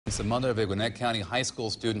The mother of a Gwinnett County high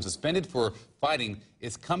school student suspended for fighting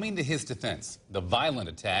is coming to his defense. The violent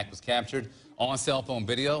attack was captured on cell phone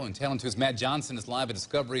video, and Channel 2's Matt Johnson is live at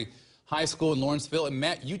Discovery High School in Lawrenceville. And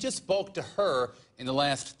Matt, you just spoke to her in the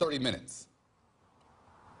last 30 minutes.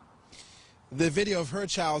 The video of her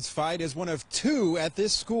child's fight is one of two at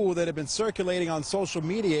this school that have been circulating on social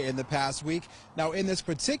media in the past week. Now, in this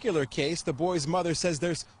particular case, the boy's mother says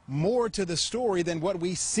there's more to the story than what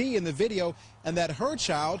we see in the video, and that her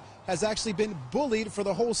child has actually been bullied for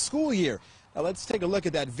the whole school year. Now, let's take a look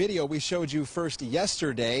at that video we showed you first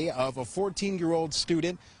yesterday of a 14-year-old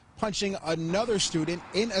student punching another student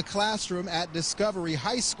in a classroom at Discovery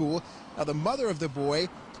High School. Now, the mother of the boy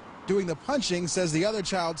doing the punching says the other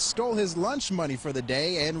child stole his lunch money for the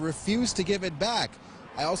day and refused to give it back.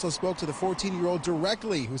 I also spoke to the 14-year-old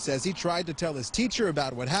directly, who says he tried to tell his teacher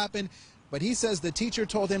about what happened, but he says the teacher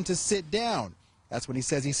told him to sit down. That's when he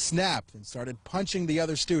says he snapped and started punching the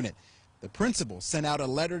other student. The principal sent out a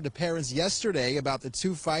letter to parents yesterday about the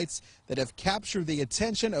two fights that have captured the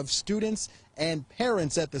attention of students and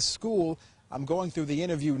parents at the school. I'm going through the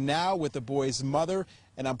interview now with the boy's mother,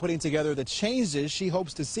 and I'm putting together the changes she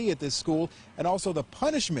hopes to see at this school and also the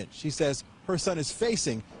punishment she says her son is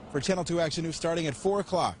facing. For Channel 2 Action News starting at 4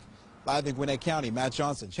 o'clock. Live in Gwinnett County, Matt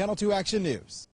Johnson, Channel 2 Action News.